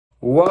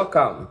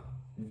Welcome.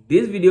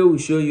 This video will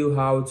show you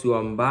how to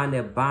unban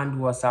a banned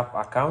WhatsApp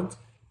account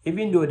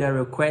even though the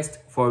request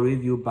for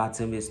review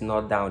button is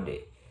not down there.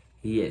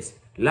 Yes,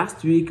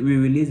 last week we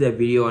released a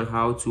video on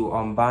how to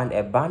unban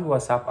a banned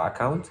WhatsApp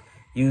account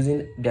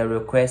using the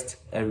request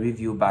a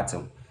review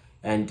button,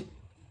 and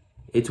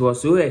it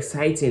was so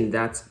exciting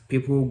that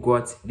people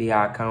got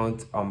their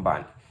account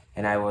unbanned,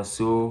 and I was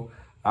so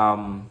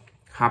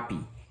happy,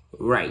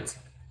 right?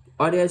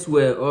 Others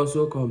were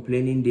also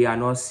complaining they are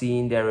not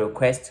seeing the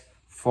request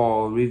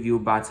for review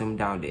button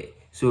down there.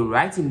 So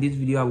right in this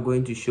video, I'm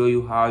going to show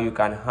you how you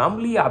can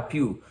humbly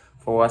appeal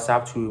for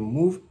WhatsApp to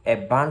remove a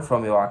ban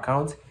from your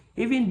account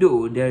even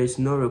though there is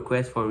no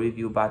request for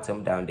review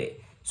button down there.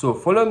 So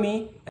follow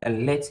me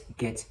and let's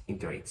get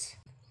into it.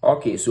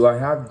 Okay, so I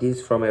have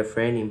this from a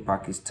friend in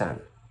Pakistan.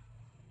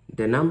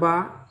 The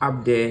number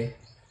up there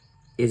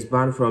is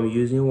banned from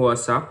using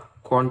WhatsApp.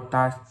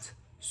 Contact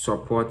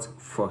support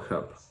for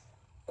help.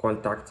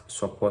 Contact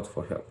support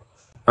for help.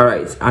 All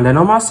right, under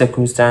normal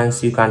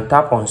circumstance, you can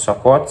tap on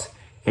support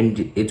and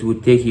it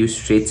will take you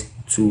straight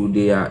to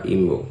their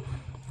email.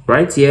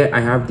 Right here,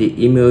 I have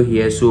the email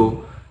here,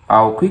 so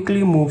I'll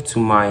quickly move to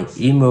my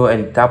email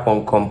and tap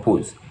on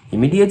compose.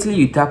 Immediately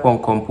you tap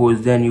on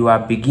compose, then you are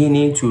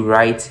beginning to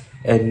write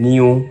a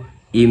new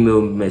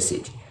email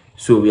message.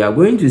 So we are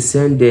going to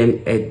send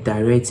them a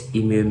direct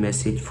email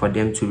message for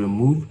them to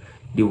remove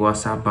the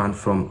WhatsApp ban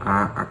from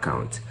our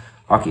account.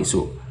 Okay,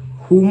 so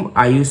whom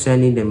are you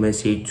sending the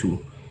message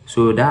to?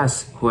 So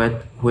that's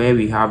where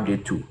we have the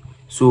two.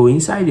 So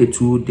inside the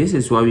two, this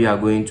is what we are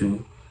going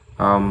to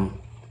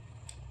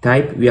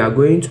type. We are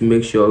going to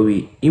make sure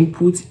we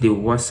input the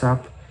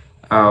WhatsApp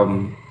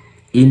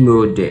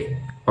email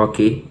there.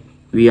 Okay,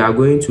 we are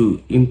going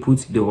to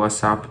input the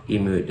WhatsApp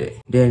email there.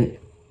 Then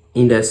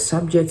in the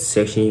subject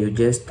section, you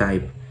just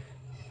type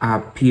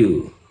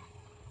appeal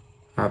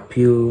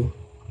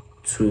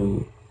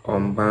to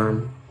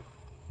unban.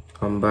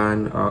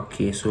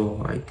 Okay,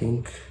 so I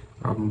think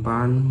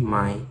unban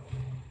my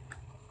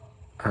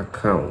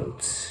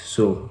account,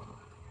 so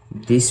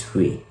this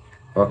way.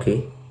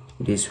 Okay,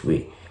 this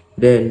way.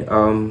 Then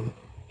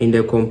in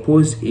the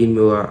compose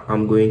email,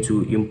 I'm going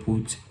to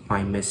input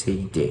my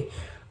message there.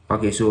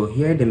 Okay, so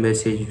here the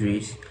message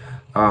reads,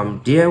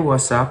 dear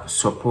WhatsApp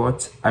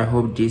support, I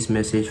hope this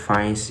message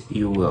finds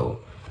you well.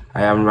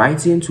 I am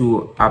writing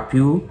to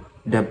appeal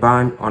the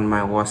ban on my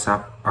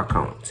WhatsApp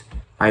account.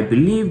 I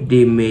believe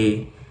they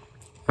may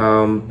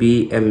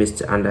be a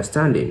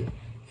misunderstanding,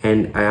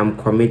 and I am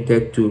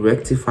committed to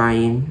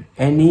rectifying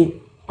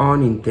any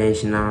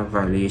unintentional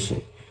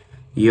violation.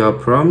 Your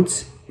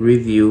prompt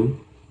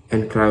review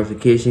and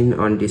clarification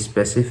on the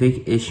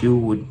specific issue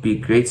would be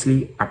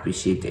greatly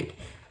appreciated.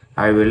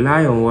 I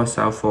rely on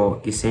WhatsApp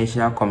for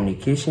essential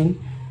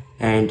communication,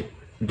 and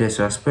the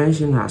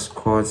suspension has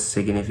caused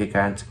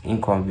significant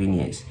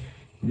inconvenience.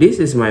 This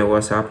is my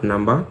WhatsApp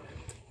number.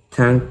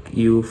 Thank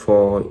you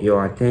for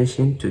your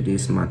attention to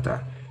this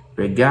matter.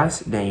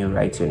 Regards, then you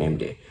write your name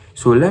there.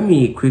 So let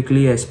me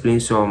quickly explain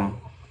some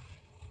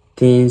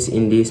things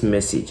in this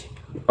message.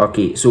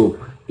 Okay, so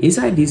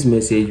inside this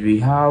message we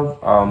have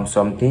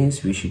some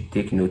things we should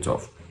take note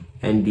of,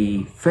 and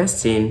the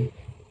first thing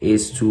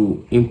is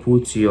to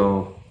input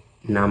your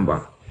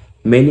number.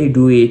 Many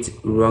do it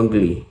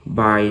wrongly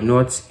by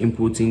not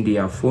inputting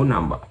their phone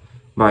number,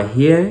 but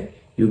here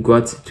you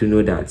got to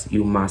know that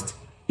you must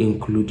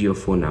include your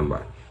phone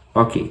number.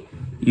 Okay,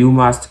 you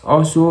must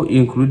also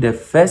include the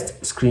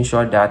first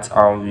screenshot that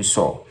we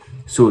saw.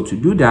 So to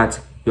do that,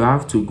 you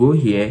have to go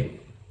here,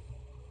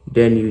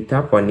 then you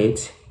tap on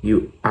it,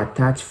 you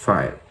attach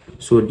file.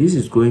 So this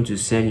is going to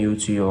send you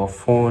to your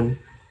phone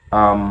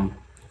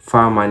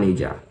file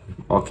manager.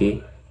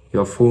 Okay,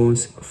 your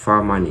phone's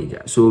file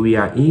manager. So we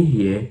are in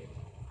here,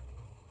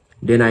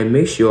 then I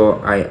make sure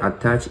I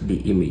attach the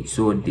image.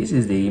 So this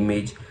is the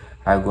image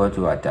I got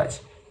to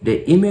attach.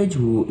 The image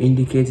will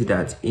indicate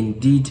that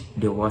indeed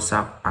the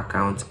WhatsApp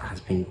account has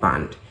been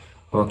banned.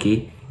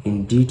 Okay,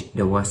 indeed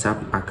the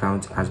WhatsApp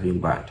account has been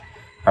banned.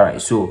 All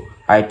right, so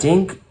I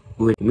think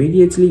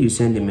immediately you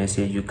send the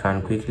message, you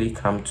can quickly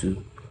come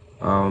to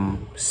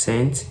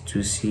send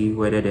to see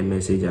whether the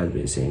message has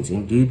been sent.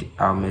 Indeed,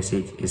 our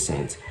message is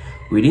sent.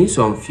 Within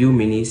some few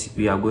minutes,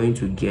 we are going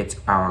to get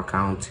our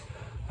account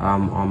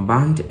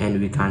unbanned,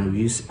 and we can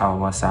use our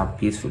WhatsApp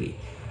peacefully.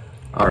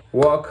 All right,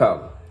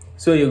 welcome.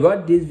 So you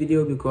got this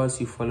video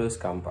because you follow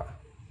Scamper.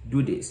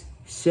 Do this.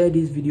 Share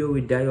this video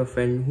with that your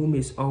friend whom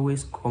is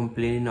always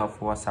complaining of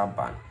WhatsApp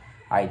ban.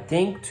 I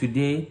think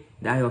today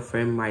that your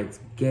friend might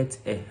get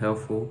a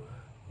helpful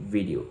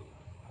video.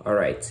 All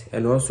right,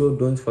 and also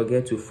don't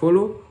forget to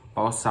follow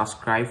or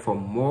subscribe for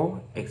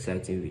more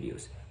exciting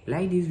videos.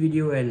 Like this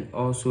video and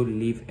also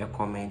leave a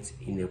comment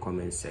in the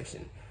comment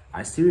section.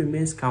 I still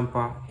remain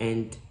Scamper,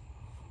 and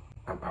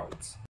I'm out.